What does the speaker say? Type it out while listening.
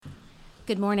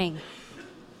Good morning.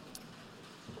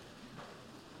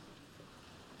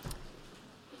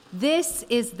 This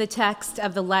is the text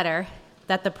of the letter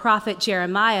that the prophet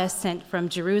Jeremiah sent from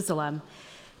Jerusalem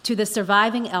to the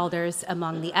surviving elders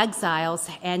among the exiles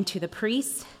and to the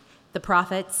priests, the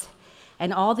prophets,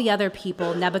 and all the other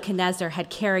people Nebuchadnezzar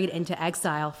had carried into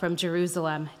exile from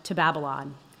Jerusalem to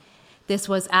Babylon. This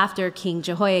was after King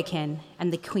Jehoiakim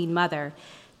and the queen mother,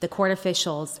 the court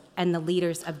officials, and the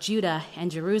leaders of Judah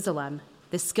and Jerusalem,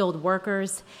 the skilled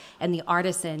workers, and the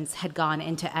artisans had gone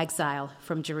into exile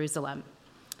from Jerusalem.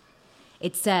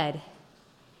 It said,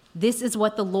 "This is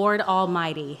what the Lord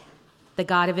Almighty, the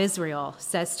God of Israel,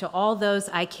 says to all those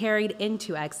I carried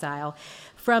into exile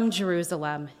from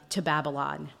Jerusalem to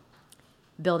Babylon.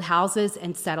 Build houses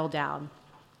and settle down.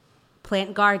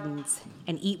 Plant gardens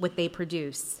and eat what they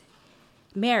produce.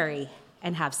 Marry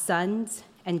and have sons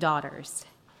and daughters.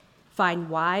 Find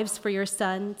wives for your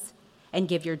sons and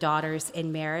give your daughters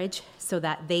in marriage so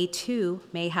that they too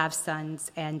may have sons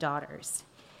and daughters.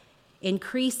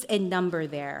 Increase in number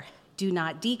there, do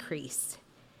not decrease.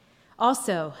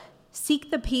 Also,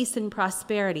 seek the peace and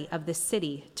prosperity of the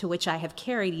city to which I have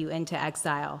carried you into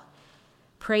exile.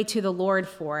 Pray to the Lord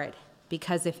for it,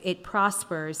 because if it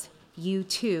prospers, you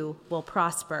too will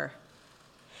prosper.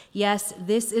 Yes,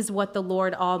 this is what the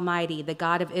Lord Almighty, the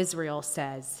God of Israel,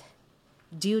 says.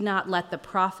 Do not let the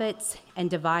prophets and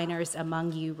diviners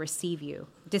among you deceive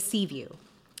you.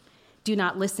 Do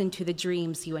not listen to the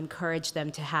dreams you encourage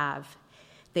them to have.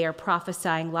 They are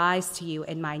prophesying lies to you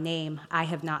in my name. I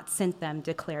have not sent them,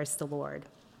 declares the Lord.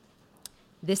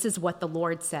 This is what the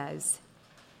Lord says.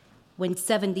 When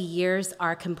 70 years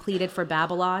are completed for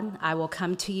Babylon, I will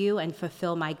come to you and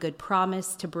fulfill my good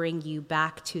promise to bring you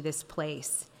back to this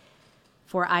place.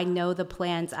 For I know the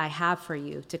plans I have for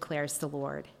you, declares the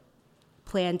Lord.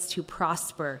 Plans to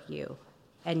prosper you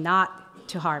and not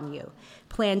to harm you.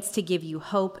 Plans to give you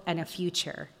hope and a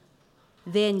future.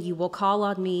 Then you will call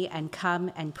on me and come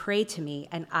and pray to me,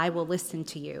 and I will listen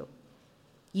to you.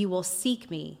 You will seek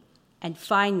me and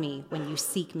find me when you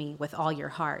seek me with all your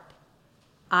heart.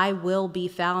 I will be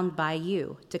found by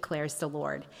you, declares the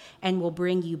Lord, and will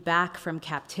bring you back from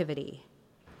captivity.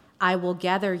 I will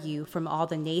gather you from all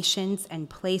the nations and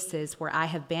places where I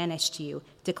have banished you,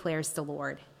 declares the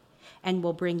Lord, and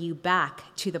will bring you back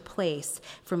to the place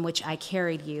from which I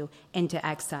carried you into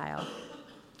exile."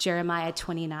 Jeremiah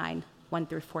 29, 1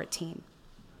 through 14.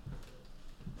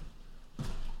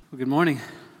 Well, good morning.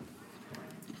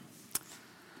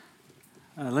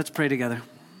 Let's pray together.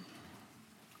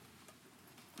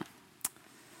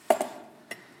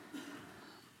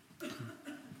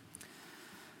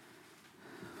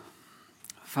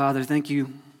 Father, thank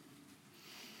you.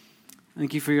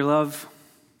 Thank you for your love.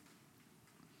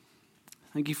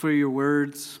 Thank you for your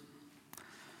words.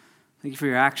 Thank you for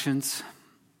your actions.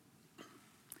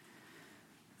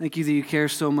 Thank you that you care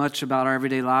so much about our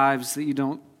everyday lives, that you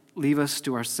don't leave us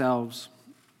to ourselves,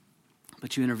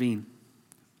 but you intervene.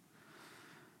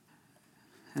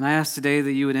 And I ask today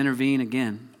that you would intervene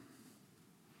again.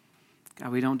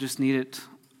 God, we don't just need it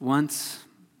once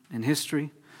in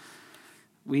history.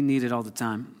 We need it all the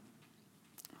time.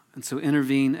 And so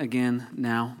intervene again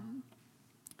now.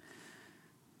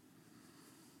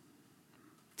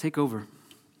 Take over.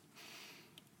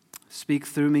 Speak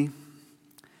through me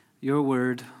your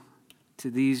word to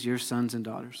these your sons and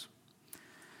daughters.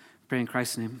 Pray in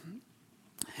Christ's name.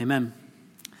 Amen.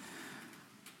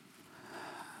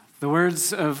 The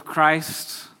words of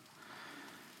Christ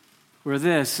were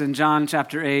this in John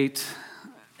chapter 8,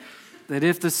 that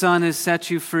if the Son has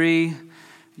set you free,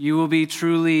 you will be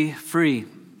truly free.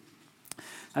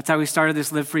 That's how we started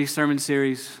this Live Free sermon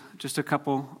series just a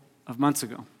couple of months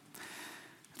ago.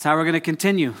 That's how we're going to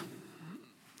continue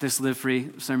this Live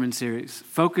Free sermon series,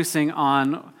 focusing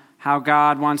on how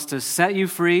God wants to set you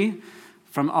free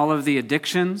from all of the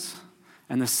addictions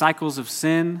and the cycles of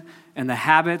sin and the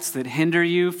habits that hinder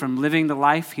you from living the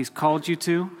life He's called you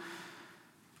to.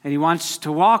 And He wants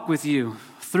to walk with you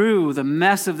through the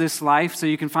mess of this life so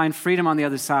you can find freedom on the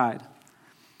other side.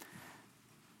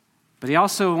 But He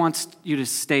also wants you to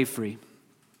stay free.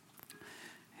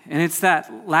 And it's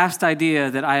that last idea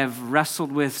that I have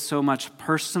wrestled with so much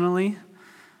personally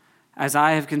as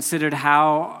I have considered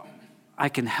how I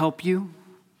can help you,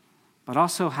 but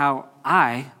also how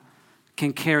I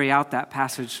can carry out that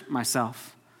passage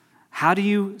myself. How do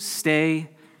you stay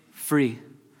free?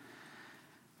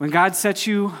 When God sets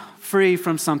you free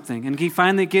from something and He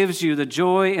finally gives you the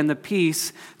joy and the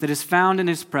peace that is found in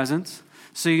His presence,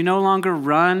 so you no longer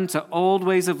run to old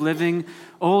ways of living,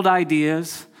 old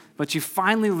ideas, but you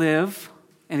finally live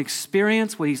and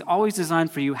experience what He's always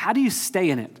designed for you, how do you stay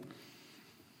in it?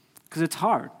 because it's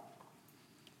hard.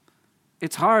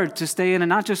 It's hard to stay in it,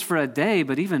 not just for a day,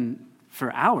 but even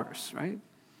for hours, right?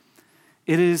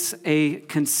 It is a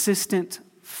consistent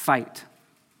fight.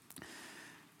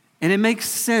 And it makes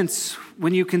sense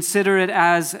when you consider it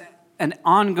as an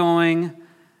ongoing,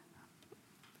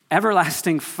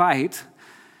 everlasting fight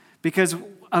because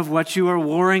of what you are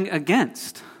warring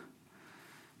against.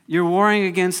 You're warring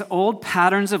against old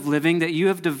patterns of living that you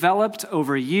have developed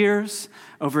over years,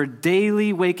 over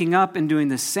daily waking up and doing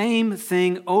the same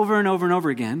thing over and over and over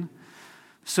again.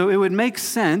 So it would make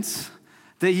sense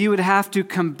that you would have to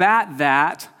combat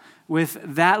that with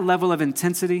that level of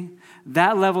intensity,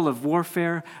 that level of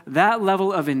warfare, that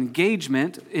level of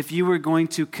engagement if you were going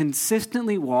to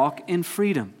consistently walk in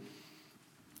freedom.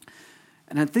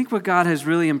 And I think what God has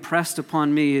really impressed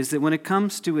upon me is that when it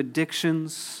comes to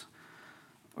addictions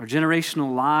or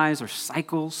generational lies or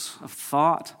cycles of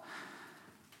thought,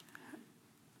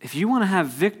 if you want to have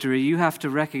victory, you have to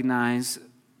recognize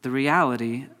the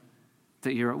reality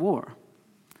that you're at war.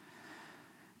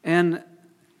 And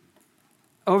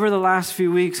over the last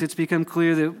few weeks, it's become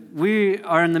clear that we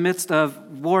are in the midst of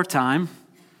wartime,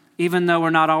 even though we're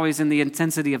not always in the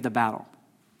intensity of the battle.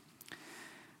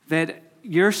 That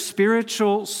your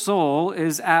spiritual soul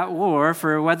is at war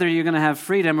for whether you're going to have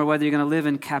freedom or whether you're going to live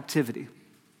in captivity.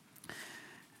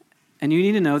 And you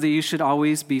need to know that you should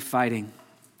always be fighting.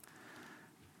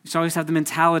 You should always have the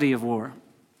mentality of war.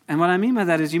 And what I mean by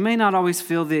that is you may not always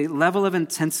feel the level of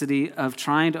intensity of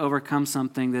trying to overcome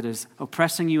something that is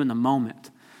oppressing you in the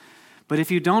moment. But if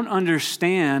you don't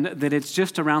understand that it's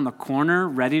just around the corner,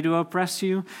 ready to oppress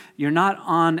you, you're not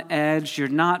on edge, you're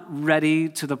not ready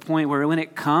to the point where when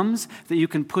it comes, that you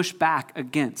can push back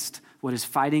against what is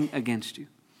fighting against you.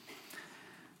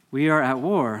 We are at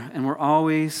war, and we're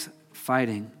always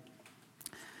fighting.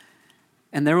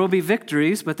 And there will be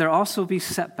victories, but there will also be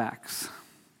setbacks.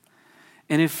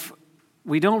 And if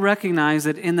we don't recognize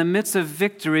that in the midst of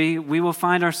victory, we will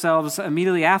find ourselves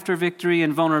immediately after victory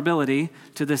and vulnerability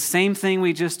to the same thing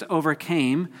we just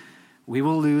overcame, we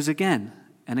will lose again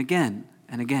and again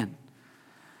and again.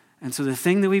 And so the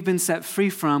thing that we've been set free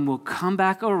from will come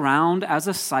back around as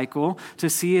a cycle to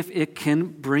see if it can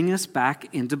bring us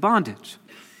back into bondage,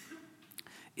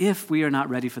 if we are not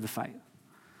ready for the fight.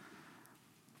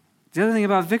 The other thing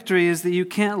about victory is that you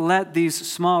can't let these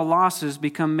small losses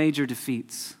become major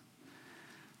defeats.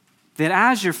 That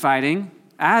as you're fighting,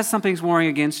 as something's warring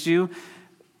against you,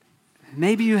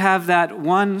 maybe you have that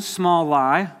one small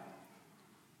lie.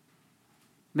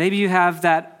 Maybe you have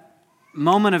that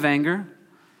moment of anger.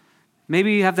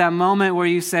 Maybe you have that moment where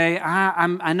you say,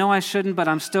 I know I shouldn't, but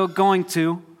I'm still going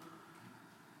to.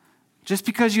 Just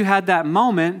because you had that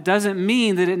moment doesn't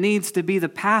mean that it needs to be the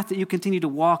path that you continue to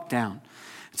walk down.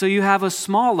 So you have a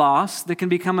small loss that can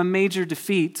become a major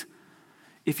defeat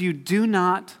if you do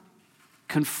not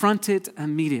confront it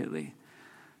immediately.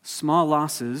 Small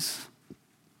losses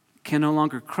can no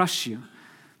longer crush you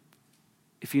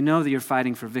if you know that you're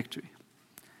fighting for victory.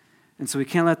 And so we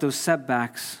can't let those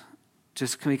setbacks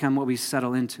just become what we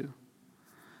settle into.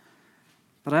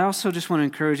 But I also just want to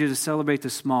encourage you to celebrate the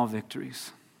small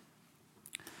victories.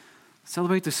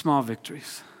 Celebrate the small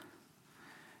victories.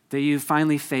 That you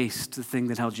finally faced the thing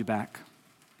that held you back.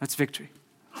 That's victory.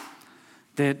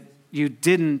 That you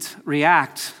didn't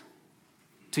react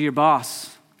to your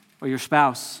boss or your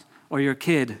spouse or your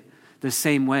kid the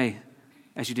same way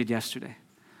as you did yesterday.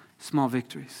 Small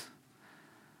victories.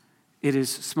 It is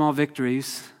small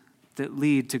victories that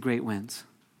lead to great wins.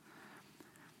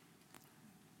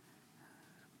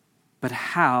 But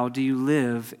how do you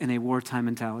live in a wartime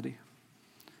mentality?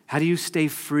 How do you stay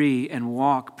free and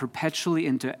walk perpetually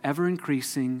into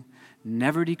ever-increasing,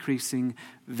 never-decreasing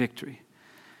victory?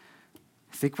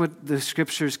 I think what the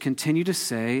scriptures continue to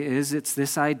say is it's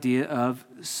this idea of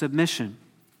submission.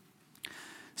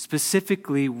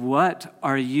 Specifically, what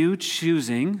are you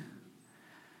choosing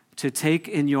to take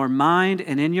in your mind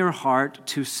and in your heart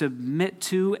to submit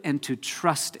to and to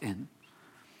trust in?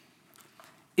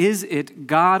 Is it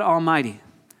God Almighty,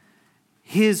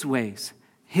 His ways,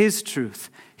 His truth,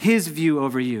 His view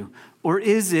over you? Or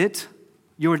is it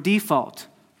your default,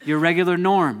 your regular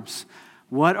norms?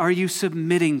 What are you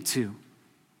submitting to?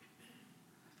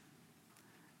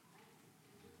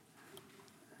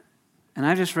 And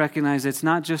I just recognize it's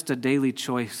not just a daily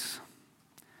choice.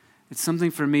 It's something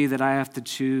for me that I have to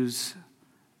choose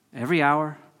every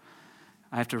hour.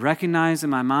 I have to recognize in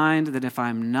my mind that if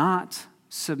I'm not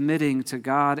submitting to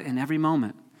God in every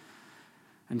moment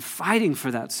and fighting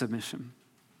for that submission,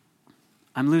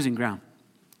 I'm losing ground.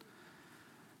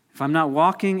 If I'm not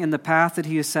walking in the path that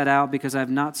He has set out because I've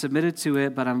not submitted to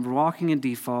it, but I'm walking in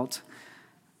default,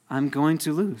 I'm going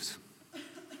to lose.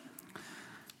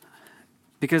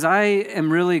 Because I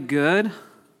am really good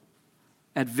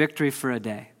at victory for a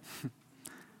day.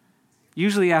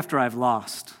 Usually after I've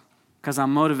lost, because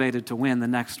I'm motivated to win the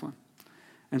next one.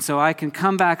 And so I can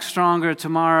come back stronger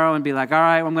tomorrow and be like, all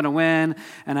right, I'm going to win.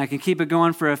 And I can keep it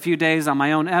going for a few days on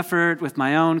my own effort with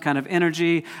my own kind of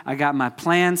energy. I got my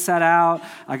plan set out.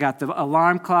 I got the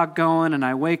alarm clock going and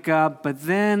I wake up. But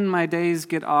then my days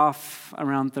get off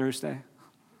around Thursday.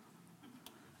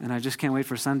 And I just can't wait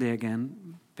for Sunday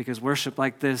again because worship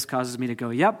like this causes me to go,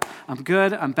 yep, I'm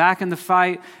good. I'm back in the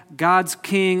fight. God's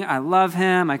king. I love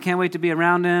him. I can't wait to be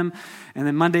around him. And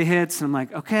then Monday hits and I'm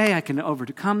like, okay, I can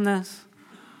overcome this.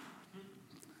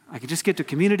 I could just get to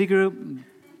community group, and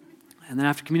then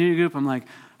after community group, I'm like,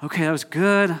 okay, that was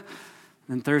good.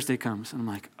 Then Thursday comes, and I'm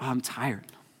like, oh, I'm tired.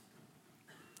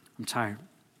 I'm tired.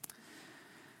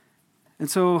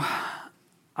 And so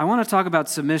I want to talk about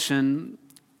submission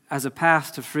as a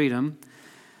path to freedom,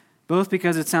 both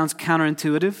because it sounds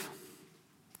counterintuitive,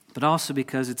 but also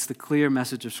because it's the clear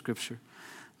message of Scripture,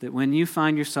 that when you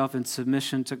find yourself in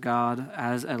submission to God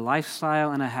as a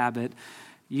lifestyle and a habit,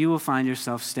 you will find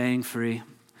yourself staying free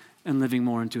and living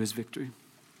more into his victory.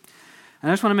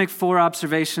 And I just want to make 4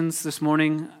 observations this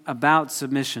morning about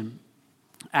submission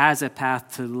as a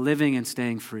path to living and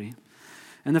staying free.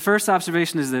 And the first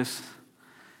observation is this: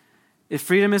 if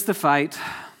freedom is the fight,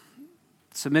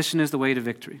 submission is the way to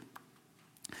victory.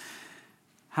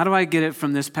 How do I get it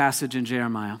from this passage in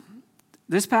Jeremiah?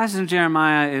 This passage in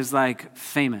Jeremiah is like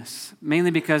famous,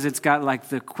 mainly because it's got like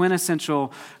the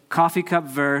quintessential coffee cup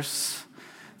verse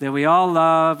that we all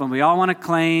love and we all want to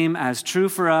claim as true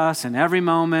for us in every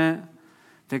moment,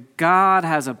 that God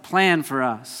has a plan for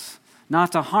us,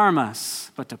 not to harm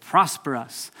us, but to prosper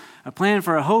us, a plan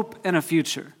for a hope and a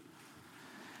future.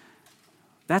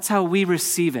 That's how we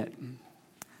receive it.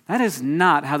 That is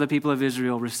not how the people of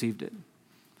Israel received it.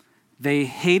 They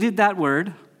hated that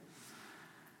word,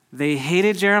 they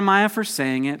hated Jeremiah for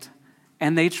saying it,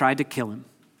 and they tried to kill him.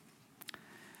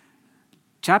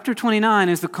 Chapter 29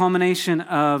 is the culmination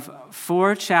of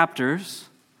 4 chapters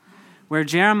where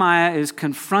Jeremiah is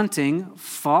confronting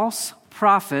false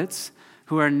prophets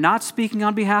who are not speaking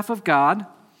on behalf of God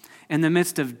in the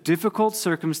midst of difficult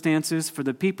circumstances for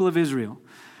the people of Israel,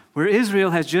 where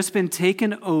Israel has just been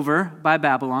taken over by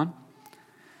Babylon.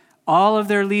 All of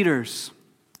their leaders,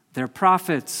 their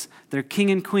prophets, their king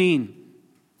and queen,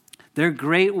 their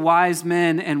great wise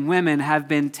men and women have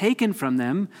been taken from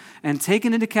them and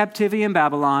taken into captivity in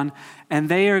Babylon, and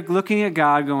they are looking at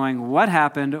God going, what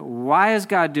happened? Why is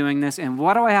God doing this? And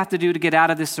what do I have to do to get out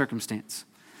of this circumstance?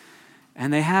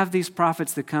 And they have these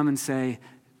prophets that come and say,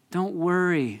 don't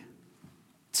worry.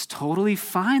 It's totally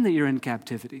fine that you're in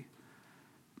captivity.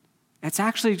 It's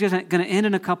actually just going to end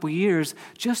in a couple years.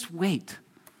 Just wait.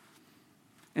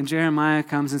 And Jeremiah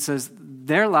comes and says,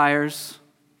 they're liars.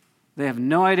 They have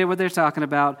no idea what they're talking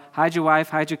about. Hide your wife,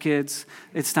 hide your kids.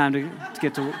 It's time to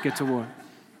get to war.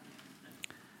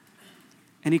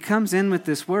 And he comes in with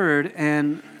this word,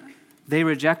 and they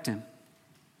reject him.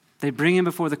 They bring him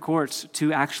before the courts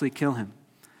to actually kill him.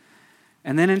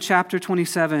 And then in chapter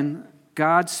 27,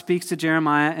 God speaks to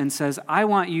Jeremiah and says, I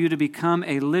want you to become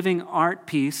a living art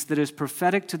piece that is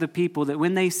prophetic to the people, that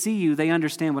when they see you, they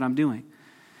understand what I'm doing.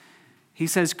 He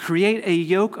says, create a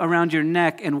yoke around your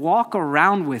neck and walk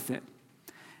around with it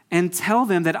and tell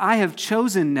them that I have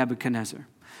chosen Nebuchadnezzar,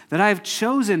 that I have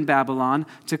chosen Babylon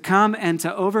to come and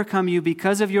to overcome you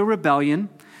because of your rebellion,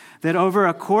 that over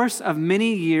a course of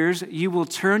many years, you will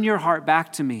turn your heart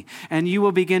back to me and you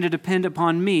will begin to depend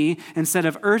upon me instead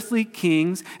of earthly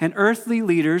kings and earthly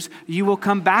leaders. You will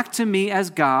come back to me as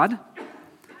God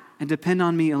and depend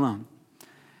on me alone.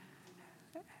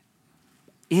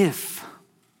 If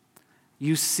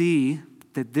you see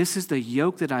that this is the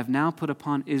yoke that I've now put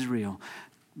upon Israel,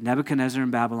 Nebuchadnezzar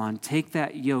and Babylon, take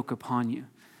that yoke upon you.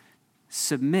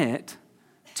 Submit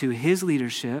to his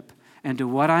leadership and to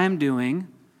what I am doing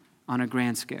on a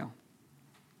grand scale.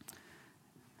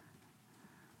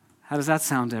 How does that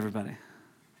sound to everybody?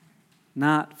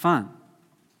 Not fun.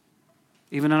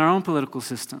 Even in our own political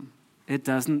system, it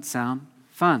doesn't sound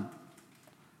fun.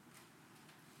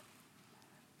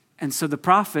 And so the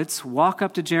prophets walk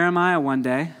up to Jeremiah one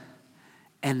day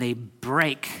and they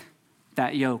break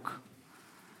that yoke.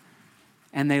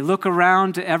 And they look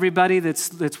around to everybody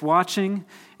that's watching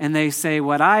and they say,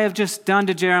 what I have just done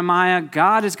to Jeremiah,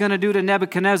 God is going to do to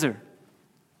Nebuchadnezzar.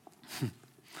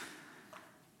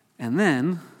 And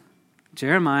then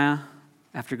Jeremiah,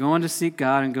 after going to seek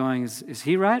God and going, is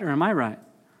he right or am I right?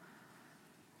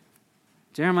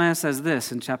 Jeremiah says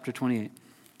this in chapter 28.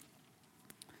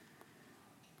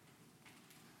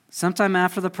 Sometime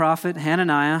after the prophet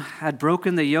Hananiah had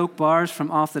broken the yoke bars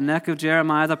from off the neck of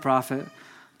Jeremiah the prophet,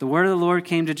 the word of the Lord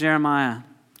came to Jeremiah.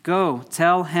 Go,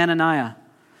 tell Hananiah,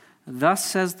 thus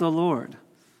says the Lord,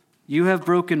 you have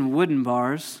broken wooden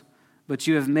bars, but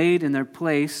you have made in their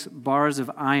place bars of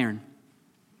iron.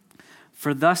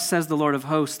 For thus says the Lord of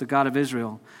hosts, the God of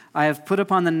Israel, I have put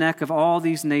upon the neck of all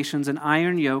these nations an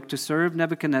iron yoke to serve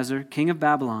Nebuchadnezzar, king of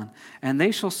Babylon, and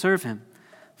they shall serve him.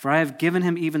 For I have given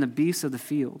him even the beasts of the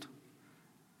field.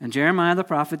 And Jeremiah the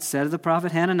prophet said to the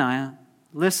prophet Hananiah,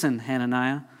 listen,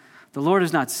 Hananiah, the Lord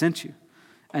has not sent you,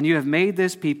 and you have made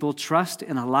this people trust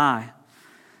in a lie.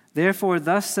 Therefore,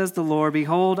 thus says the Lord,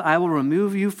 behold, I will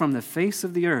remove you from the face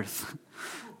of the earth.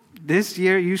 This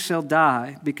year you shall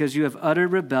die, because you have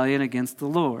uttered rebellion against the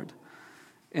Lord.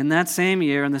 In that same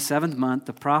year, in the 7th month,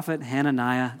 the prophet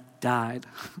Hananiah died.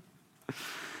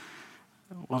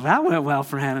 Well, that went well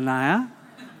for Hananiah.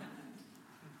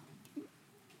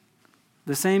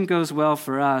 The same goes well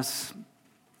for us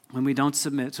when we don't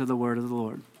submit to the word of the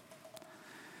Lord.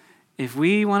 If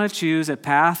we want to choose a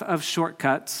path of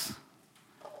shortcuts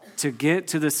to get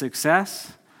to the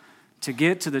success, to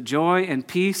get to the joy and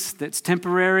peace that's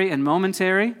temporary and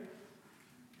momentary,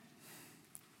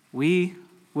 we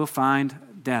will find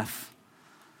death.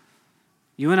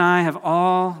 You and I have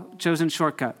all chosen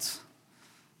shortcuts.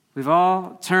 We've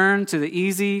all turned to the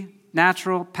easy,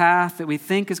 natural path that we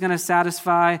think is going to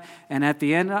satisfy, and at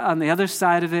the end, on the other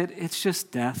side of it, it's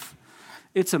just death.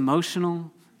 It's emotional,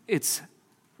 it's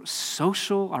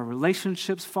social, our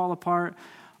relationships fall apart,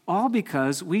 all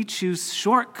because we choose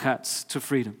shortcuts to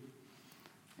freedom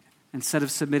instead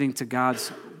of submitting to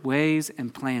God's ways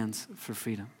and plans for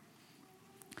freedom.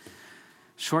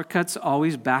 Shortcuts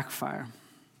always backfire.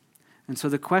 And so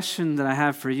the question that I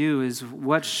have for you is,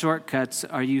 what shortcuts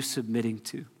are you submitting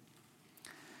to?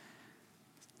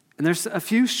 And there's a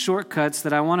few shortcuts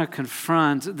that I want to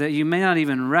confront that you may not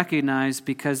even recognize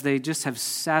because they just have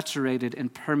saturated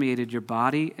and permeated your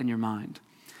body and your mind.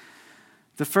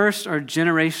 The first are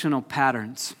generational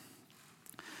patterns.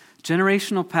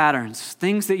 Generational patterns,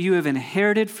 things that you have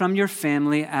inherited from your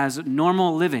family as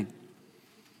normal living.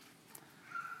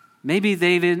 Maybe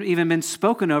they've even been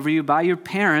spoken over you by your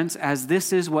parents as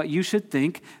this is what you should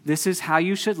think, this is how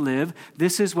you should live,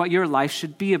 this is what your life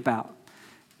should be about.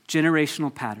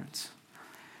 Generational patterns.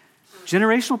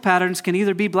 Generational patterns can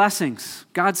either be blessings.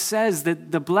 God says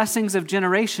that the blessings of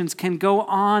generations can go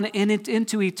on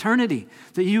into eternity,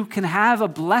 that you can have a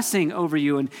blessing over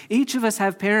you. And each of us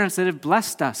have parents that have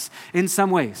blessed us in some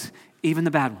ways, even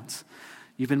the bad ones.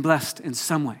 You've been blessed in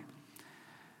some way.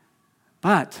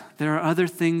 But there are other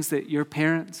things that your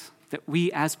parents, that we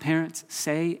as parents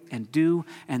say and do,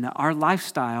 and that our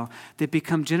lifestyle that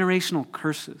become generational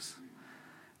curses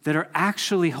that are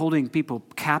actually holding people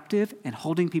captive and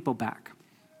holding people back.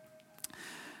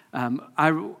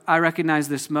 I recognize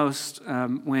this most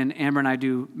when Amber and I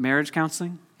do marriage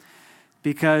counseling,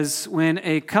 because when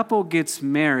a couple gets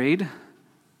married,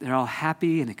 they're all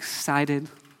happy and excited,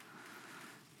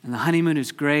 and the honeymoon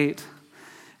is great,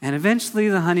 and eventually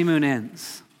the honeymoon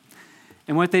ends.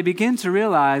 And what they begin to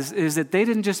realize is that they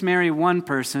didn't just marry one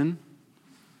person,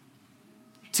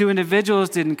 two individuals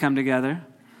didn't come together,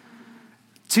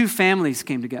 two families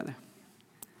came together.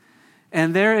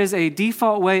 And there is a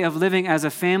default way of living as a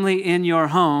family in your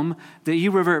home that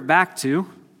you revert back to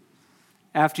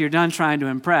after you're done trying to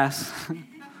impress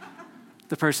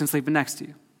the person sleeping next to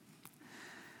you.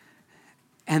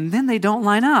 And then they don't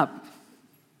line up,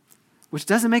 which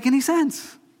doesn't make any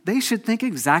sense. They should think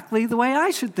exactly the way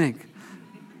I should think.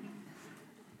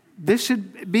 This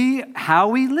should be how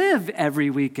we live every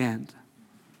weekend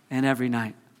and every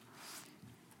night.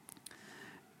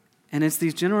 And it's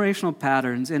these generational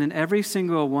patterns, and in every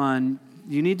single one,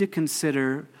 you need to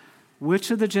consider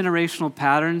which of the generational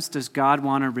patterns does God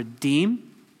want to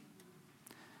redeem,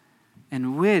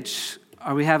 and which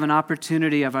are we have an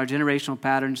opportunity of our generational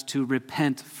patterns to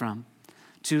repent from,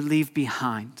 to leave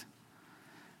behind,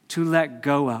 to let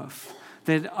go of,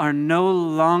 that are no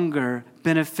longer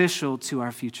beneficial to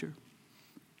our future.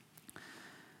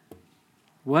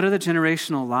 What are the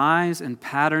generational lies and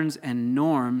patterns and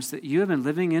norms that you have been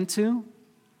living into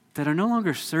that are no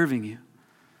longer serving you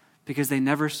because they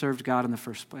never served God in the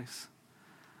first place?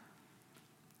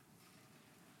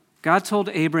 God told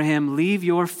Abraham, leave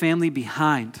your family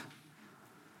behind.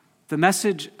 The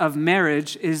message of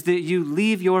marriage is that you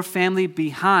leave your family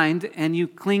behind and you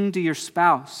cling to your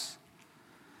spouse.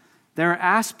 There are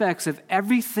aspects of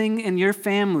everything in your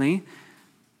family,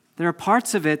 there are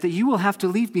parts of it that you will have to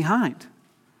leave behind.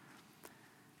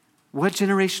 What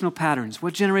generational patterns,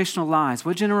 what generational lies,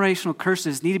 what generational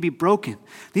curses need to be broken?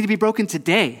 Need to be broken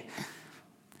today.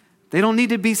 They don't need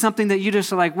to be something that you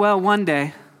just are like, well, one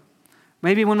day,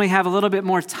 maybe when we have a little bit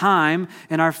more time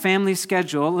in our family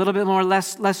schedule, a little bit more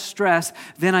less stress,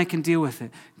 then I can deal with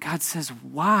it. God says,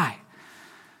 why?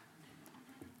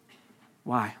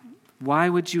 Why? Why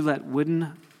would you let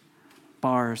wooden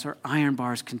bars or iron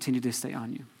bars continue to stay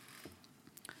on you?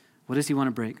 What does he want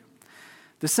to break?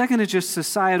 The second is just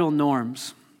societal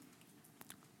norms.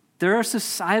 There are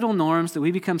societal norms that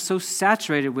we become so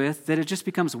saturated with that it just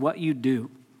becomes what you do.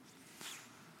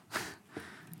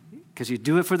 Because you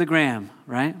do it for the gram,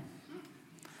 right?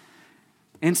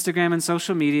 Instagram and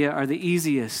social media are the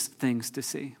easiest things to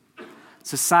see.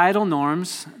 Societal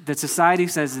norms that society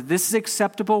says this is an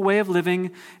acceptable way of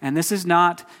living and this is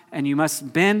not, and you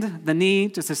must bend the knee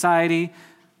to society,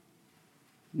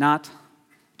 not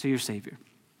to your Savior.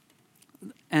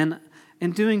 And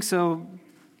in doing so,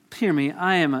 hear me,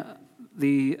 I am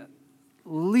the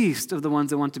least of the ones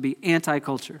that want to be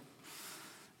anti-culture.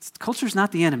 Culture's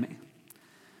not the enemy.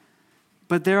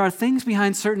 But there are things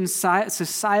behind certain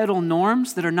societal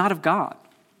norms that are not of God.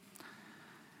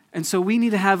 And so we need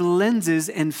to have lenses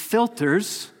and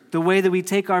filters, the way that we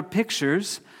take our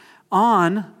pictures,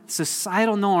 on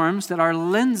societal norms, that our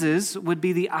lenses would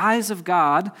be the eyes of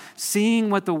God, seeing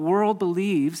what the world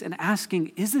believes and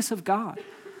asking, is this of God?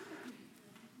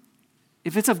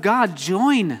 If it's of God,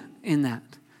 join in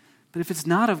that. But if it's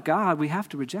not of God, we have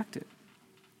to reject it.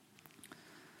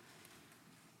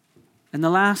 And the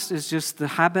last is just the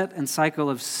habit and cycle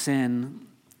of sin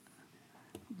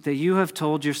that you have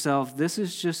told yourself, this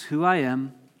is just who I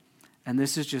am, and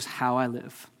this is just how I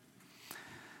live.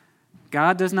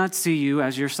 God does not see you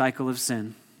as your cycle of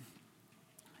sin.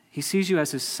 He sees you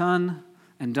as his son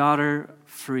and daughter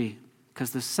free,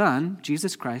 because the Son,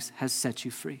 Jesus Christ, has set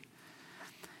you free.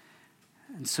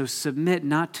 And so submit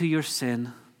not to your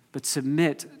sin, but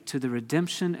submit to the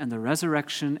redemption and the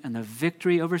resurrection and the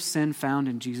victory over sin found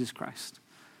in Jesus Christ.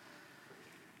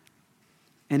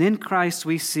 And in Christ,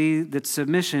 we see that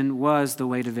submission was the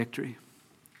way to victory.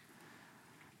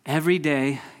 Every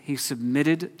day, he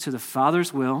submitted to the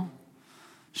Father's will,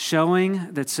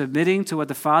 showing that submitting to what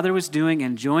the Father was doing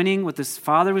and joining what the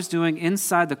Father was doing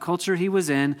inside the culture he was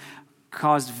in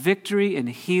caused victory and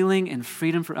healing and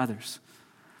freedom for others.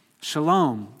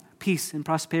 Shalom, peace and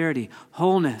prosperity,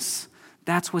 wholeness.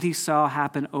 That's what he saw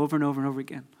happen over and over and over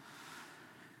again.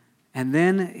 And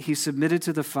then he submitted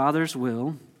to the Father's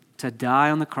will to die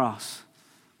on the cross.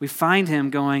 We find him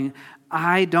going,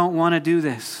 I don't want to do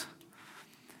this.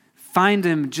 Find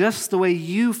him just the way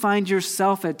you find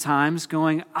yourself at times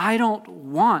going, I don't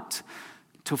want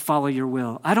to follow your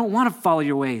will. I don't want to follow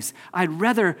your ways. I'd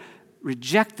rather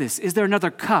reject this. Is there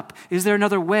another cup? Is there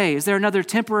another way? Is there another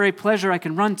temporary pleasure I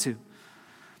can run to?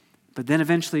 But then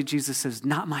eventually Jesus says,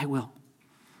 not my will,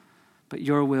 but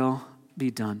your will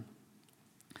be done.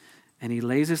 And he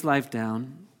lays his life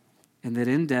down, and that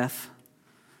in death,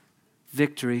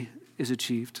 victory is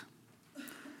achieved.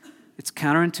 It's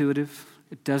counterintuitive.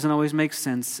 It doesn't always make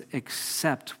sense,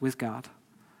 except with God.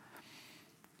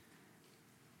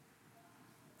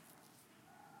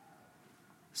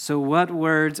 So what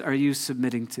words are you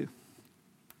submitting to?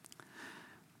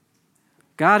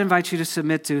 God invites you to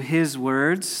submit to his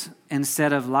words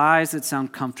instead of lies that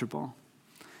sound comfortable.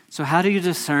 So how do you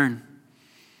discern?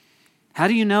 How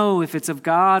do you know if it's of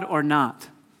God or not?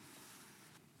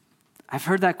 I've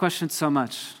heard that question so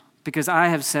much because I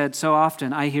have said so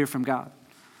often, I hear from God.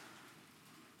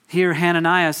 Here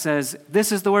Hananiah says,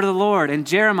 this is the word of the Lord. And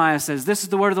Jeremiah says, this is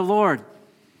the word of the Lord.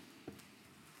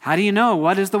 How do you know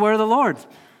what is the word of the Lord?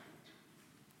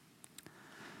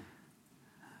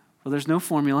 Well, there's no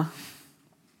formula.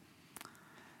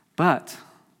 But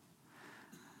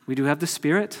we do have the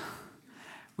Spirit,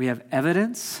 we have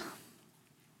evidence,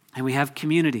 and we have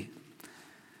community.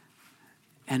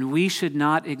 And we should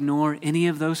not ignore any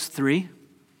of those three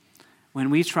when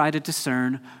we try to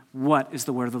discern what is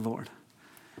the word of the Lord.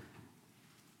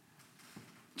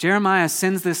 Jeremiah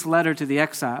sends this letter to the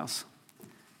exiles,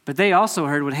 but they also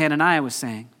heard what Hananiah was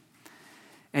saying.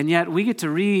 And yet we get to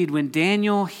read when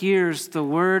Daniel hears the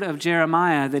word of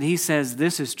Jeremiah that he says,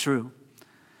 this is true.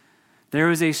 There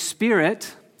was a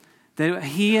spirit that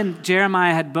he and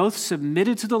Jeremiah had both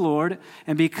submitted to the Lord,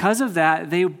 and because of that,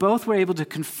 they both were able to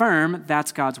confirm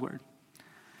that's God's word.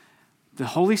 The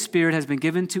Holy Spirit has been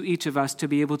given to each of us to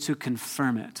be able to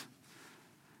confirm it.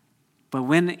 But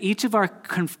when each of our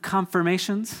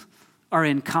confirmations are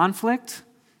in conflict,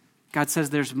 God says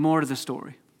there's more to the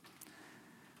story.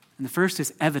 And the first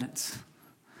is evidence.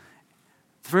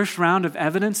 The first round of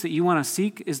evidence that you want to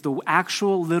seek is the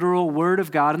actual literal word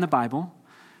of God in the Bible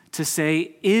to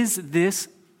say, is this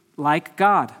like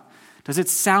God? Does it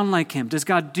sound like him? Does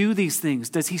God do these things?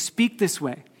 Does he speak this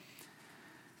way?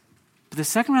 But the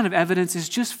second round of evidence is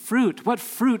just fruit. What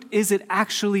fruit is it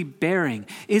actually bearing?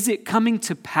 Is it coming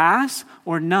to pass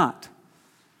or not?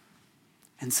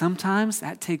 And sometimes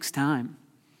that takes time.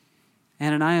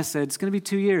 Ananias said, it's going to be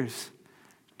 2 years.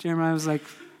 Jeremiah was like,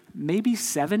 maybe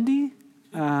 70?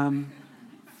 And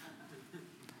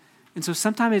so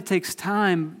sometimes it takes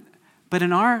time. But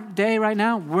in our day right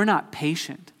now, we're not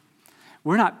patient.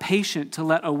 We're not patient to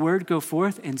let a word go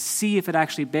forth and see if it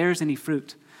actually bears any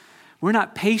fruit. We're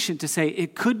not patient to say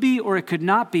it could be or it could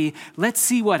not be. Let's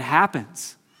see what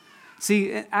happens.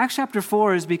 See, Acts chapter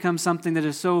 4 has become something that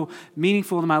is so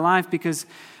meaningful in my life because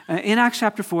in Acts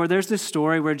chapter 4, there's this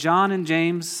story where John and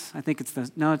James, I think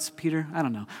it's Peter, I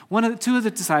don't know, two of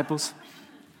the disciples,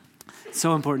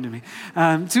 so important to me,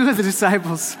 two of the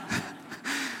disciples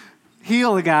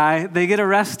heal a guy, they get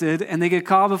arrested, and they get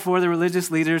called before the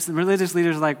religious leaders. The religious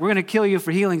leaders are like, we're going to kill you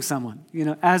for healing someone,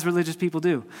 as religious people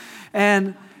do.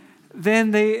 And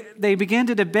then they begin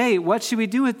to debate, what should we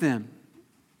do with them?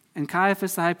 And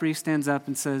Caiaphas, the high priest, stands up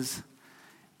and says,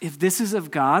 if this is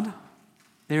of God,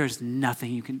 there is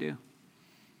nothing you can do.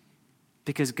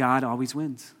 Because God always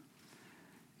wins.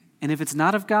 And if it's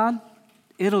not of God,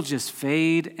 it'll just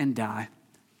fade and die,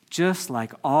 just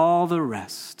like all the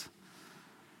rest.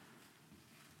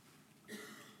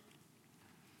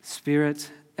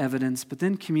 Spirit, evidence, but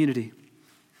then community.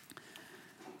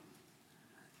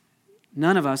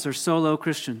 None of us are solo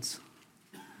Christians.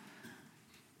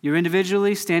 You're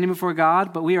individually standing before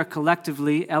God, but we are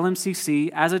collectively, LMCC,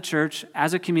 as a church,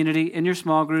 as a community, in your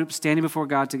small group, standing before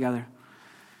God together.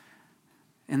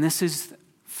 And this is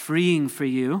freeing for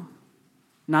you,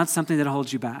 not something that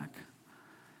holds you back.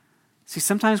 See,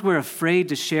 sometimes we're afraid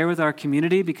to share with our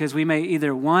community because we may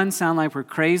either, one, sound like we're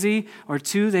crazy, or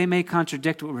two, they may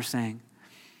contradict what we're saying.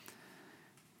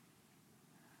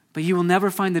 But you will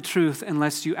never find the truth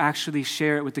unless you actually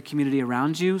share it with the community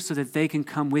around you so that they can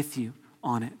come with you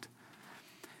on it.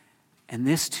 And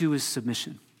this too is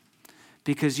submission.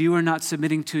 Because you are not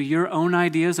submitting to your own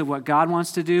ideas of what God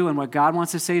wants to do and what God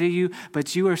wants to say to you,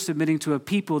 but you are submitting to a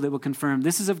people that will confirm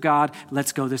this is of God,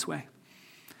 let's go this way.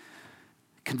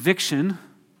 Conviction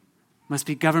must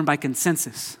be governed by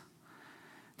consensus.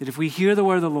 That if we hear the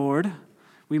word of the Lord,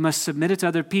 we must submit it to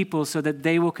other people so that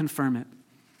they will confirm it.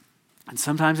 And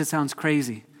sometimes it sounds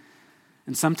crazy.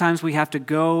 And sometimes we have to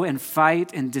go and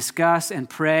fight and discuss and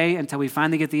pray until we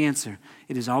finally get the answer.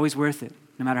 It is always worth it,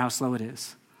 no matter how slow it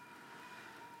is.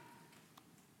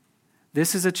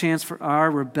 This is a chance for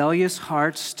our rebellious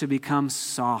hearts to become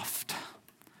soft.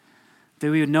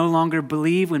 That we would no longer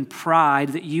believe in pride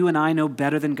that you and I know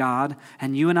better than God,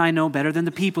 and you and I know better than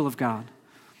the people of God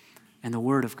and the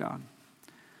Word of God.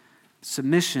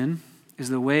 Submission is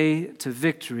the way to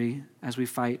victory as we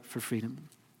fight for freedom.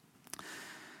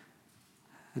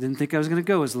 I didn't think I was going to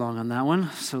go as long on that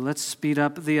one, so let's speed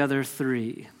up the other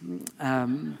three.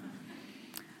 The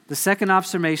second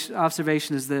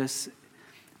observation is this.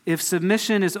 If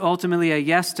submission is ultimately a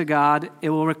yes to God,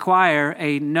 it will require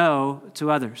a no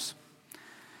to others.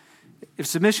 If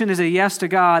submission is a yes to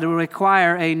God, it will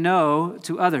require a no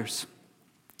to others.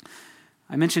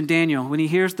 I mentioned Daniel. When he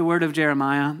hears the word of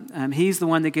Jeremiah, he's the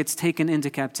one that gets taken into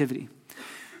captivity.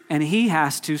 And he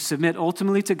has to submit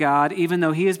ultimately to God, even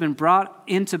though he has been brought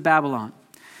into Babylon.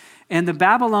 And the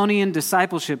Babylonian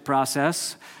discipleship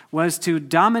process was to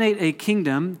dominate a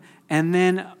kingdom and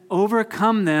then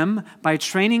overcome them by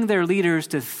training their leaders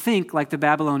to think like the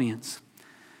Babylonians.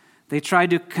 They tried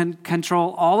to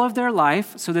control all of their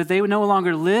life so that they would no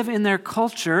longer live in their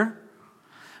culture,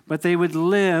 but they would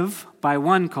live by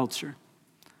one culture,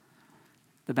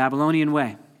 the Babylonian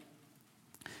way.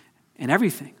 And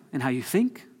everything, and how you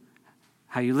think,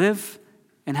 how you live,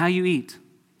 and how you eat.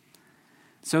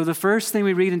 So the first thing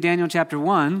we read in Daniel chapter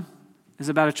 1 is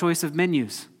about a choice of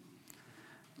menus.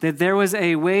 That there was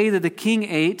a way that the king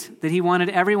ate that he wanted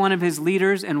every one of his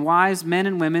leaders and wise men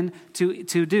and women to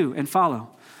do and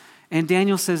follow. And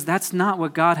Daniel says, that's not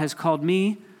what God has called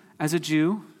me as a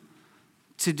Jew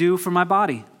to do for my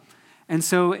body. And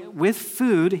so with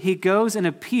food, he goes and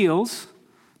appeals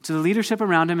to the leadership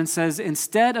around him and says,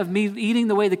 instead of me eating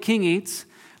the way the king eats,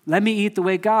 let me eat the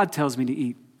way God tells me to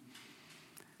eat.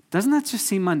 Doesn't that just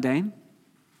seem mundane?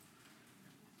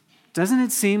 Doesn't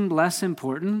it seem less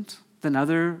important than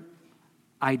other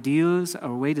ideas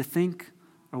or way to think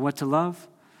or what to love?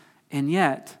 And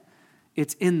yet,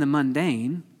 it's in the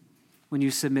mundane, when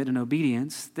you submit in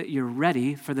obedience, that you're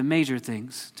ready for the major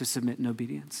things to submit in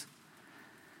obedience.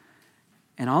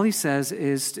 And all he says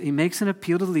is, he makes an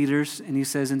appeal to leaders, and he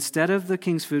says, instead of the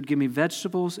king's food, give me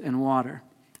vegetables and water.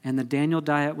 And the Daniel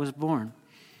diet was born.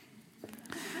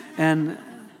 And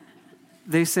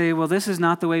they say, well, this is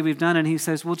not the way we've done it. And he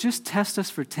says, well, just test us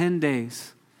for 10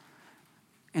 days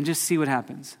and just see what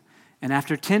happens. And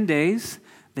after 10 days,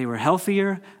 they were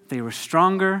healthier, they were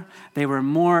stronger, they were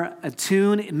more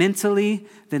attuned mentally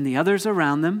than the others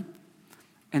around them.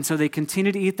 And so they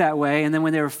continued to eat that way. And then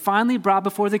when they were finally brought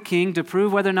before the king to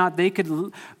prove whether or not they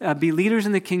could be leaders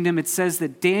in the kingdom, it says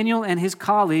that Daniel and his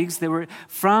colleagues that were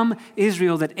from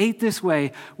Israel that ate this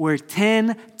way were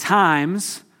 10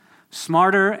 times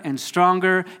smarter and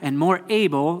stronger and more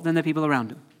able than the people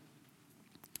around him.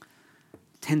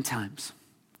 10 times.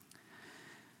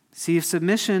 See, if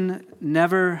submission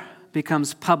never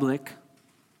becomes public,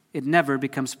 it never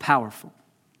becomes powerful.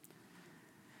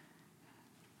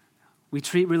 We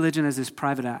treat religion as this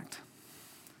private act.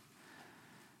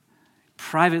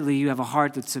 Privately, you have a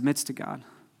heart that submits to God,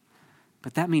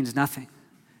 but that means nothing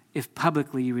if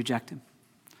publicly you reject him.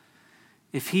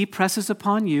 If he presses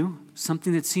upon you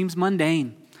something that seems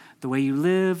mundane, the way you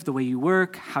live, the way you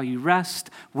work, how you rest,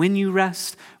 when you're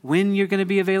going to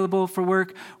be available for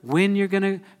work, when you're going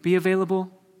to be available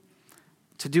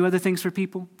to do other things for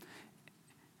people,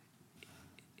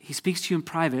 he speaks to you in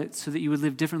private so that you would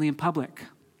live differently in public.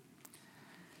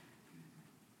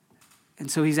 And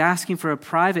so he's asking for a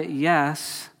private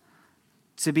yes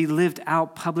to be lived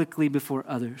out publicly before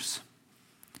others.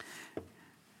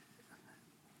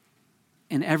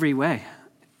 In every way,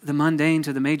 the mundane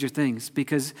to the major things,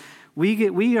 because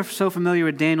we are so familiar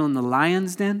with Daniel in the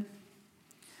lion's den,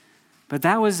 but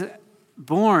that was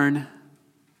born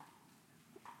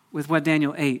with what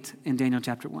Daniel ate in Daniel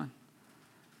chapter 1.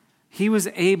 He was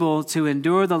able to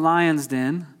endure the lion's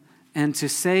den and to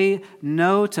say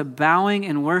no to bowing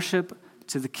and worship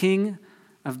to the king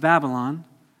of Babylon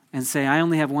and say, I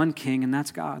only have one king, and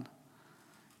that's God.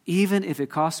 Even if it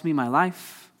costs me my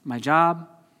life, my job,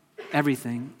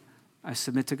 everything, I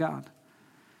submit to God.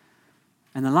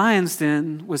 And the lion's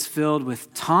den was filled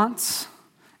with taunts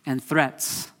and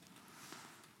threats.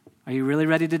 Are you really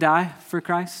ready to die for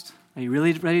Christ? Are you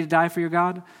really ready to die for your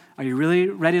God? Are you really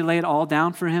ready to lay it all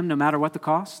down for him no matter what the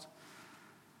cost?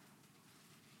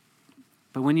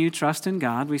 But when you trust in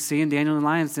God, we see in Daniel and the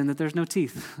lion's den that there's no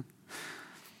teeth.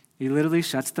 He literally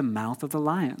shuts the mouth of the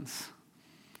lions.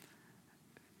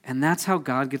 And that's how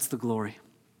God gets the glory.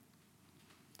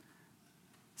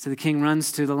 So the king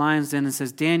runs to the lion's den and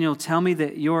says, Daniel, tell me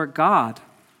that your God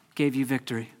gave you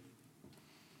victory.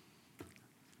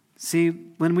 See,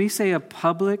 when we do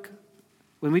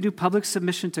public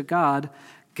submission to God,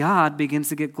 God begins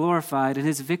to get glorified and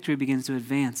his victory begins to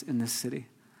advance in this city.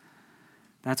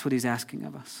 That's what he's asking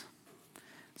of us.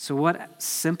 So what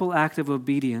simple act of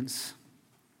obedience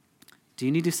do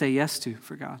you need to say yes to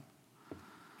for God?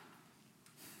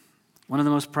 One of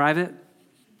the most private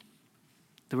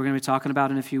that we're going to be talking about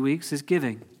in a few weeks is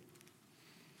giving.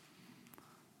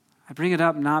 I bring it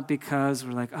up not because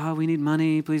we're like, oh, we need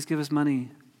money, please give us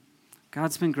money.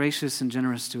 God's been gracious and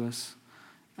generous to us,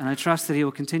 and I trust that he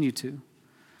will continue to.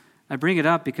 I bring it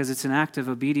up because it's an act of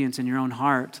obedience in your own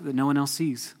heart that no one else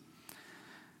sees.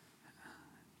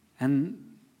 And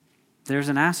there's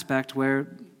an aspect where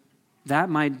that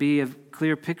might be a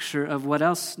clear picture of what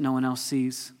else no one else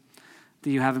sees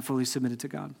that you haven't fully submitted to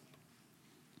God.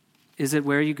 Is it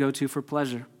where you go to for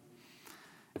pleasure?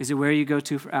 Is it where you go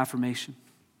to for affirmation?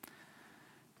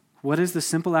 What is the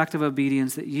simple act of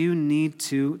obedience that you need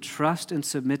to trust and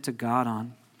submit to God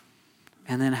on?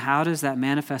 And then how does that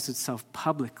manifest itself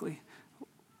publicly?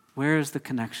 Where is the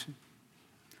connection?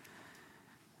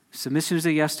 Submission is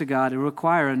a yes to God. It will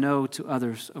require a no to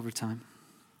others over time.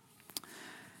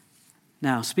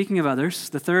 Now, speaking of others,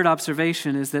 the third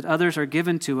observation is that others are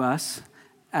given to us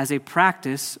as a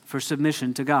practice for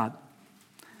submission to God.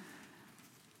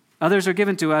 Others are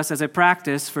given to us as a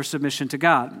practice for submission to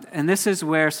God. And this is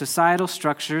where societal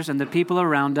structures and the people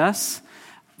around us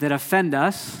that offend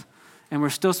us, and we're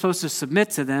still supposed to submit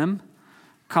to them,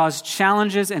 cause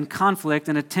challenges and conflict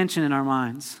and a tension in our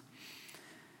minds.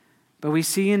 But we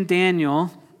see in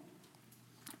Daniel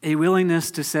a willingness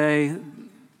to say,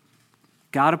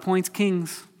 God appoints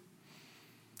kings.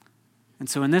 And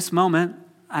so in this moment,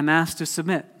 I'm asked to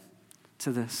submit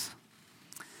to this.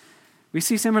 We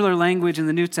see similar language in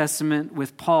the New Testament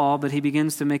with Paul, but he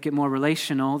begins to make it more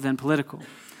relational than political.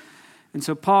 And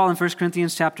so Paul in 1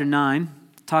 Corinthians chapter 9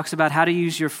 talks about how to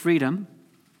use your freedom.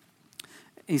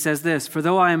 He says this, for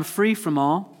though I am free from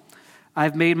all,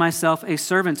 I've made myself a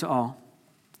servant to all,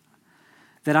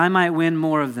 that I might win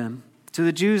more of them. To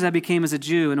the Jews I became as a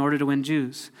Jew in order to win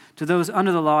Jews. To those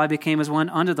under the law I became as one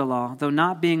under the law, though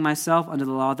not being myself under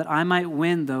the law, that I might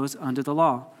win those under the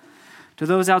law. To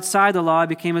those outside the law I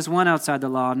became as one outside the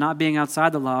law, not being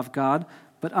outside the law of God,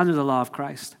 but under the law of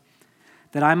Christ,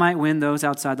 that I might win those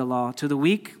outside the law. To the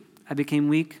weak, I became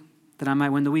weak, that I might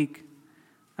win the weak.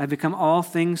 I become all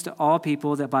things to all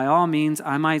people, that by all means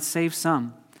I might save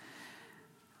some.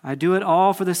 I do it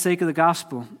all for the sake of the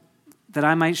gospel, that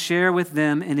I might share with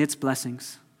them in its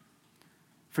blessings.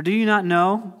 For do you not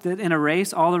know that in a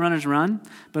race all the runners run,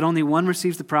 but only one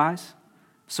receives the prize?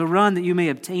 So run that you may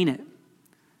obtain it.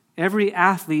 Every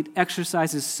athlete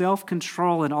exercises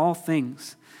self-control in all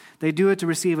things. They do it to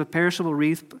receive a perishable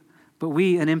wreath, but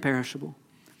we an imperishable.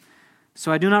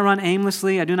 So I do not run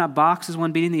aimlessly, I do not box as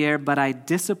one beating the air, but I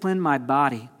discipline my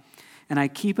body, and I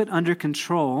keep it under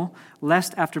control,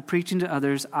 lest after preaching to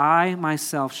others, I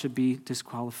myself should be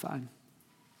disqualified.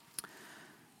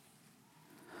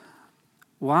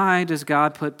 Why does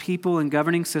God put people and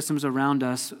governing systems around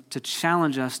us to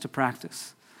challenge us to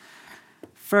practice?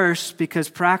 First, because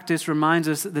practice reminds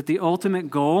us that the ultimate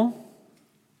goal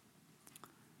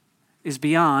is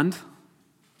beyond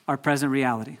our present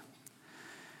reality.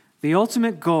 The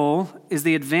ultimate goal is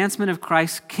the advancement of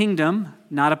Christ's kingdom,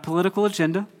 not a political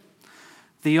agenda.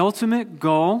 The ultimate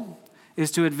goal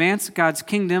is to advance God's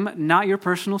kingdom, not your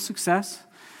personal success.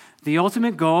 The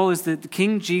ultimate goal is that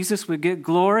King Jesus would get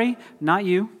glory, not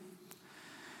you.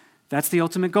 That's the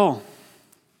ultimate goal.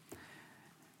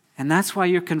 And that's why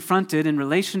you're confronted in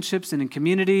relationships and in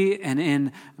community and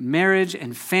in marriage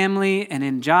and family and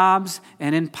in jobs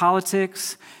and in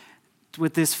politics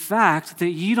with this fact that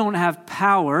you don't have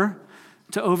power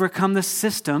to overcome the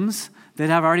systems that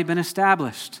have already been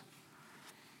established.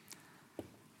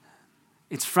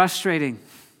 It's frustrating.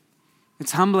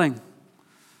 It's humbling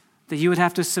that you would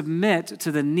have to submit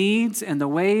to the needs and the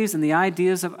ways and the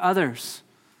ideas of others.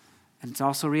 And it's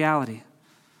also reality.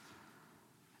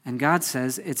 And God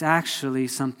says it's actually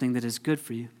something that is good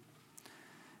for you.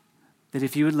 That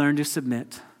if you would learn to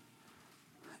submit,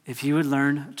 if you would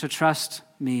learn to trust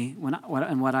me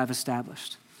and what I've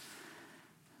established.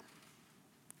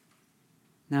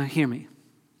 Now hear me.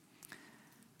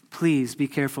 Please be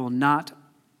careful not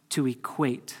to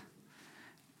equate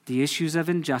the issues of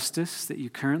injustice that you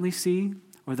currently see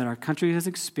or that our country has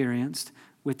experienced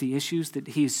with the issues that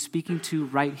he is speaking to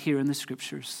right here in the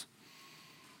scriptures.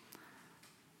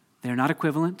 They're not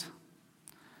equivalent,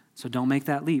 so don't make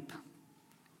that leap.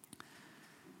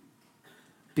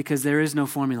 Because there is no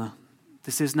formula.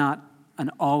 This is not an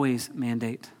always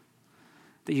mandate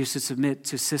that you should submit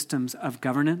to systems of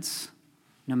governance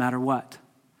no matter what.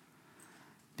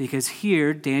 Because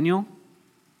here, Daniel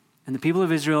and the people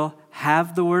of Israel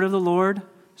have the word of the Lord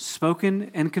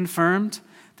spoken and confirmed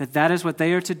that that is what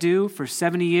they are to do for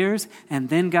 70 years, and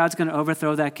then God's going to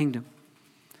overthrow that kingdom.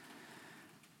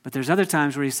 But there's other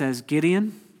times where he says,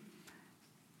 Gideon,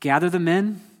 gather the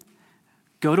men,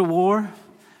 go to war,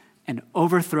 and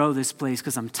overthrow this place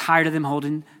because I'm tired of them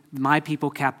holding my people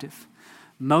captive.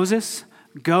 Moses,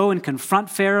 go and confront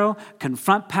Pharaoh,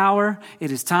 confront power.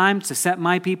 It is time to set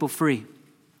my people free.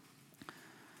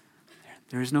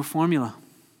 There is no formula.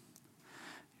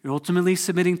 You're ultimately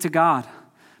submitting to God,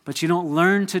 but you don't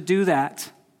learn to do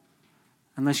that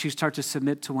unless you start to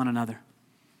submit to one another.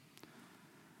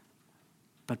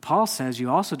 But Paul says you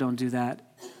also don't do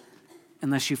that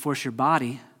unless you force your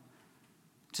body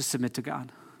to submit to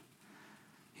God.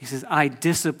 He says, I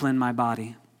discipline my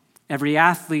body. Every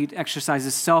athlete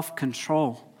exercises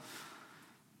self-control.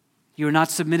 You are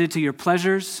not submitted to your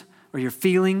pleasures or your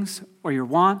feelings or your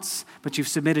wants, but you've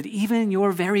submitted even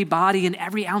your very body and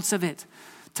every ounce of it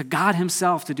to God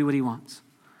himself to do what he wants.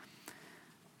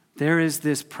 There is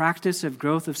this practice of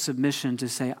growth of submission to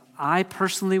say, I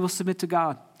personally will submit to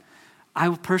God. I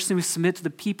will personally submit to the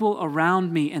people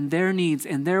around me and their needs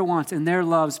and their wants and their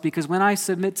loves, because when I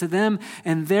submit to them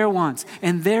and their wants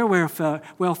and their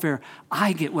welfare,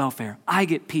 I get welfare. I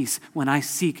get peace when I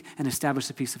seek and establish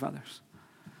the peace of others.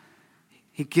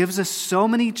 He gives us so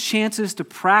many chances to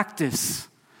practice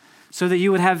so that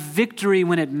you would have victory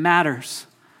when it matters.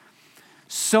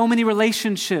 So many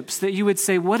relationships that you would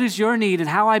say, what is your need and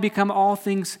how I become all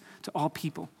things to all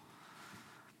people?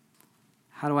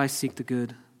 How do I seek the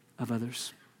good of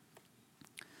others?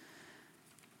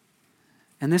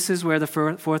 And this is where the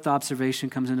fourth observation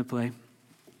comes into play.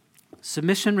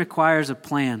 Submission requires a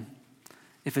plan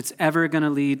if it's ever going to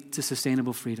lead to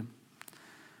sustainable freedom.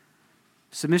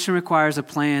 Submission requires a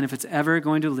plan if it's ever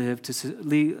going to lead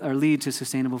to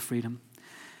sustainable freedom.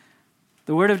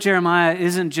 The word of Jeremiah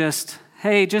isn't just,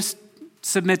 hey, just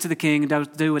submit to the king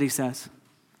and do what he says.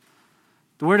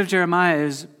 The word of Jeremiah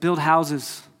is build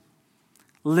houses,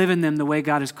 live in them the way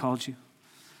God has called you.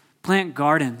 Plant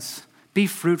gardens, be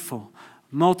fruitful,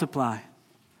 multiply,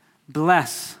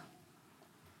 bless,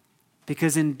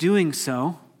 because in doing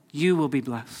so, you will be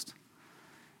blessed.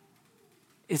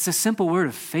 It's a simple word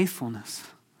of faithfulness.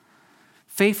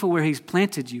 Faithful where he's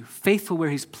planted you. Faithful where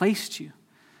he's placed you.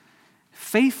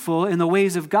 Faithful in the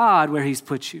ways of God where he's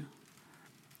put you.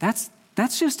 That's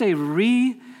just a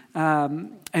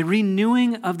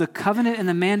renewing of the covenant and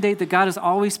the mandate that God has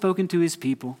always spoken to his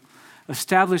people.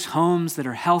 Establish homes that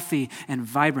are healthy and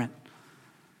vibrant.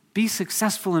 Be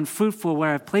successful and fruitful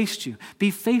where I've placed you.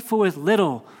 Be faithful with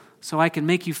little so I can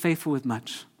make you faithful with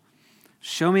much.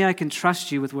 Show me I can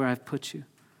trust you with where I've put you.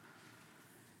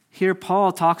 Here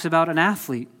Paul talks about an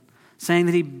athlete, saying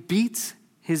that he beats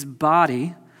his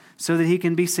body so that he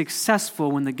can be successful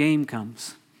when the game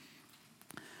comes.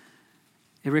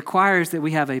 It requires that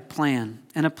we have a plan.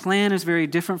 And a plan is very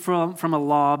different from a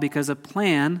law because a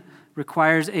plan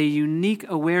requires a unique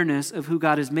awareness of who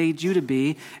God has made you to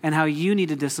be and how you need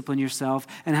to discipline yourself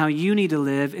and how you need to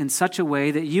live in such a way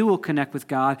that you will connect with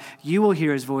God, you will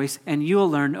hear his voice, and you will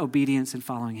learn obedience in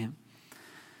following him.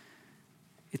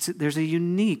 There's a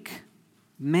unique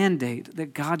mandate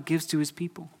that God gives to his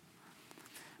people.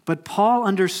 But Paul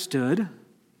understood,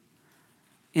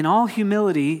 in all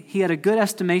humility, he had a good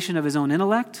estimation of his own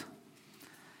intellect.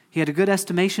 He had a good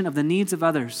estimation of the needs of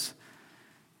others.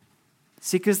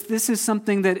 See, because this is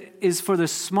something that is for the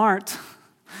smart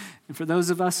and for those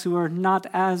of us who are not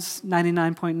as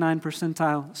 99.9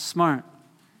 percentile smart.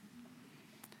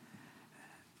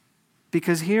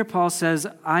 Because here Paul says,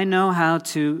 I know how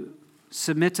to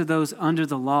submit to those under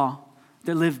the law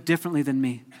that live differently than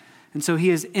me. And so he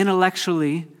is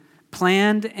intellectually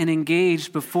planned and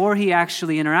engaged before he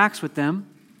actually interacts with them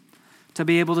to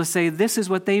be able to say, this is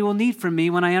what they will need from me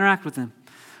when I interact with them.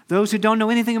 Those who don't know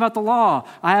anything about the law,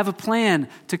 I have a plan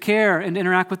to care and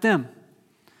interact with them.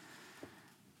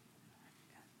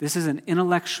 This is an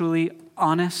intellectually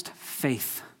honest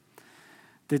faith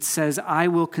that says, I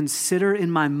will consider in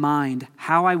my mind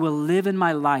how I will live in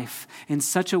my life in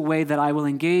such a way that I will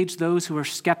engage those who are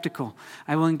skeptical.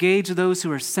 I will engage those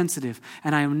who are sensitive,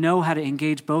 and I know how to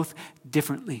engage both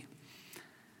differently.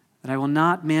 That I will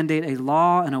not mandate a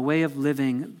law and a way of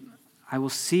living. I will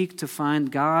seek to find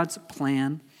God's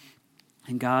plan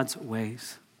and God's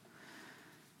ways.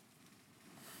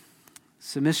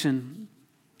 Submission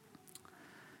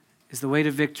is the way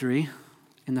to victory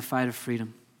in the fight of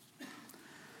freedom.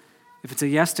 If it's a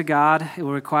yes to God, it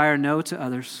will require a no to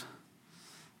others.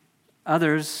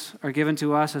 Others are given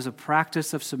to us as a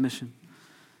practice of submission,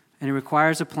 and it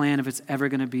requires a plan if it's ever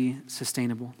going to be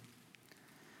sustainable.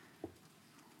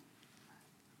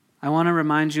 I want to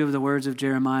remind you of the words of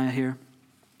Jeremiah here,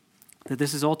 that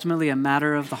this is ultimately a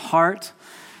matter of the heart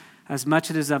as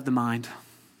much as it is of the mind.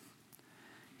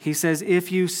 He says,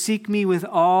 if you seek me with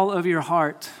all of your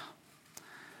heart,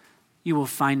 you will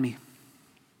find me.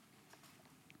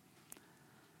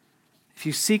 If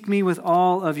you seek me with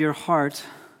all of your heart,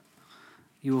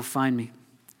 you will find me.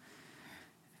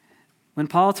 When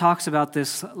Paul talks about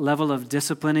this level of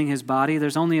disciplining his body,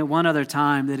 there's only one other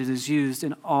time that it is used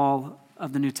in all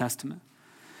of the New Testament.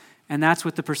 And that's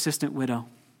with the persistent widow,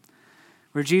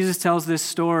 where Jesus tells this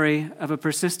story of a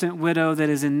persistent widow that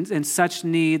is in such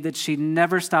need that she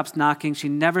never stops knocking, she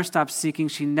never stops seeking,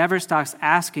 she never stops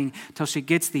asking till she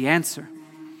gets the answer.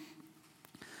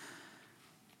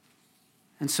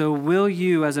 And so will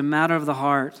you, as a matter of the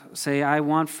heart, say, I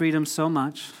want freedom so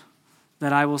much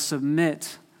that I will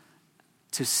submit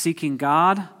to seeking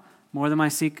God more than I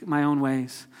seek my own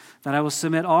ways, that I will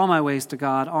submit all my ways to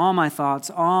God, all my thoughts,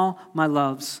 all my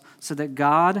loves, so that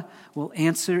God will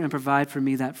answer and provide for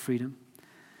me that freedom.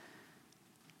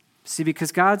 See,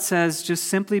 because God says, just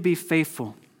simply be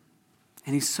faithful.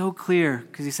 And he's so clear,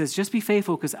 because he says, just be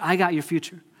faithful because I got your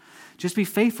future. Just be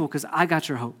faithful because I got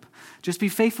your hope. Just be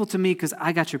faithful to me because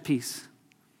I got your peace.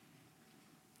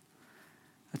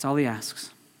 That's all he asks.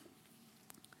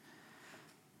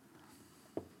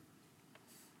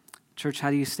 Church,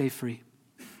 how do you stay free?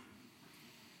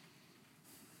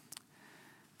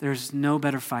 There's no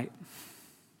better fight,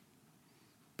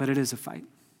 but it is a fight.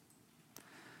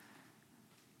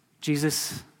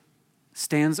 Jesus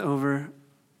stands over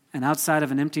and outside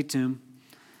of an empty tomb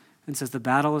and says, the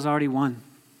battle is already won.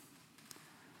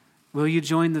 Will you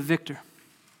join the victor?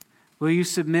 Will you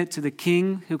submit to the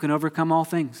King who can overcome all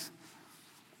things?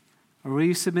 Or will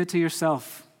you submit to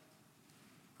yourself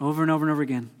over and over and over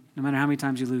again, no matter how many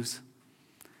times you lose?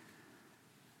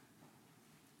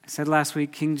 I said last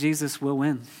week, King Jesus will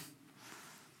win.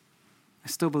 I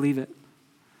still believe it.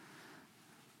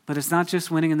 But it's not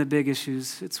just winning in the big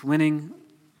issues, it's winning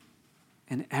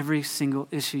in every single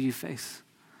issue you face.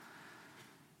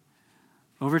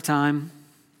 Over time,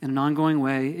 in an ongoing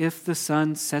way, if the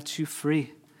Son sets you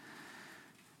free,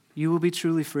 you will be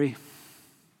truly free.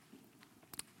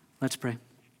 Let's pray.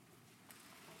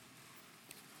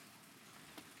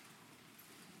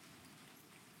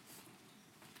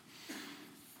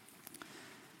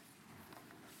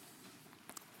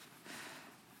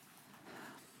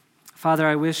 Father,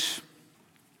 I wish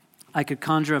I could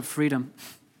conjure up freedom.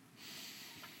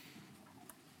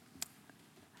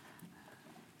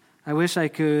 I wish I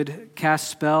could cast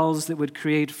spells that would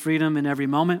create freedom in every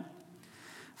moment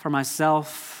for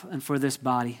myself and for this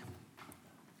body.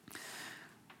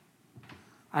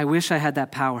 I wish I had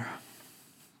that power.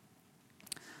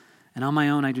 And on my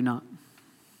own, I do not.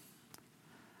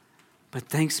 But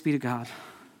thanks be to God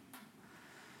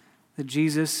that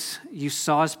Jesus, you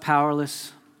saw us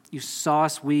powerless, you saw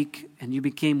us weak, and you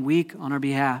became weak on our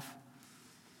behalf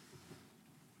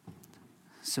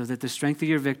so that the strength of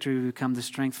your victory would become the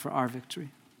strength for our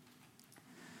victory.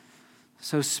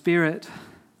 So, Spirit,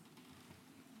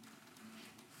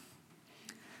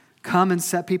 come and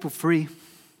set people free.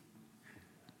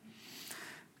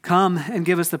 Come and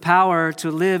give us the power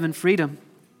to live in freedom,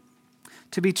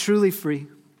 to be truly free,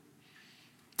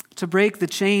 to break the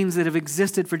chains that have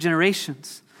existed for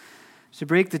generations, to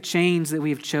break the chains that we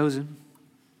have chosen,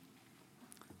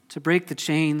 to break the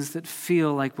chains that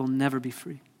feel like we'll never be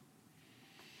free.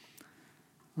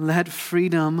 Let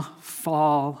freedom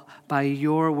fall by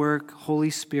your work, Holy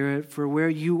Spirit, for where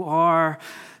you are,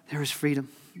 there is freedom.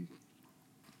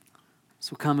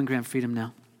 So come and grant freedom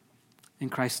now. In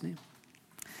Christ's name,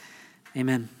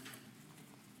 amen.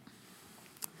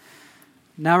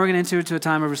 Now we're going to enter into a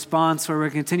time of response where we're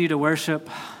going to continue to worship.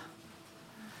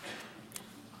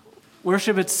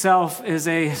 Worship itself is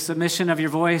a submission of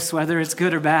your voice, whether it's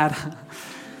good or bad,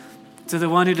 to the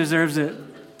one who deserves it,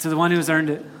 to the one who has earned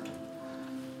it.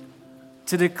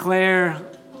 To declare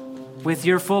with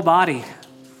your full body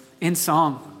in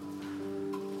song,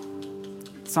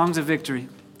 songs of victory,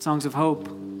 songs of hope,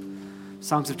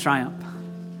 songs of triumph.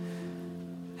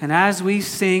 And as we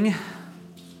sing,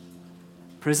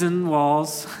 prison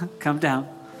walls come down.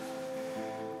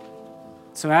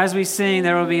 So as we sing,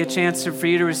 there will be a chance for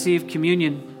you to receive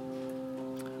communion,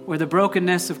 where the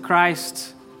brokenness of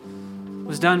Christ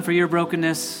was done for your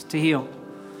brokenness to heal.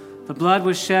 The blood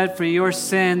was shed for your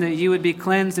sin that you would be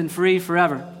cleansed and free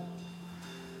forever.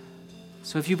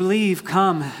 So if you believe,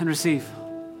 come and receive.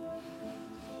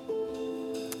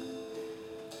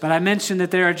 But I mentioned that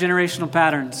there are generational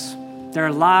patterns. There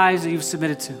are lies that you've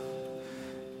submitted to.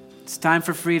 It's time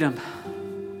for freedom.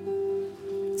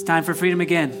 It's time for freedom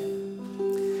again.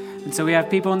 And so we have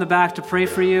people in the back to pray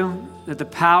for you, that the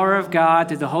power of God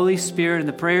through the Holy Spirit and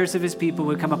the prayers of his people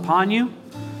would come upon you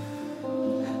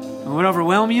and would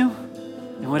overwhelm you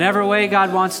in whatever way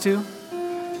God wants to,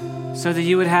 so that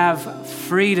you would have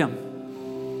freedom.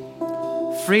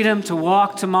 Freedom to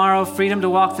walk tomorrow, freedom to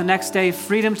walk the next day,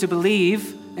 freedom to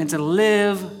believe and to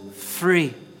live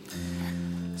free.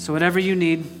 So whatever you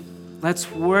need,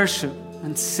 let's worship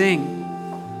and sing,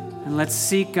 and let's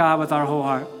seek God with our whole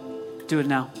heart. Do it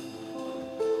now.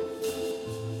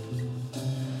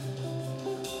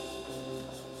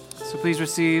 So please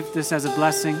receive this as a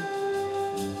blessing.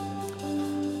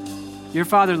 Your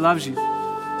Father loves you.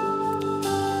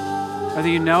 Whether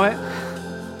you know it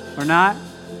or not,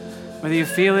 whether you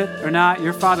feel it or not,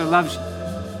 your Father loves you.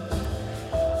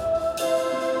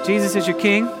 Jesus is your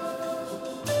King.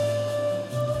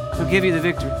 He'll give you the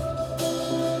victory.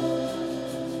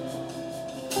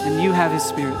 And you have his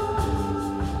Spirit.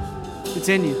 It's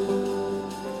in you.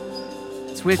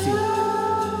 It's with you.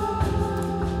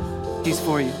 He's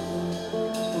for you.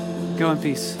 Go in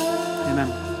peace.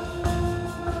 Amen.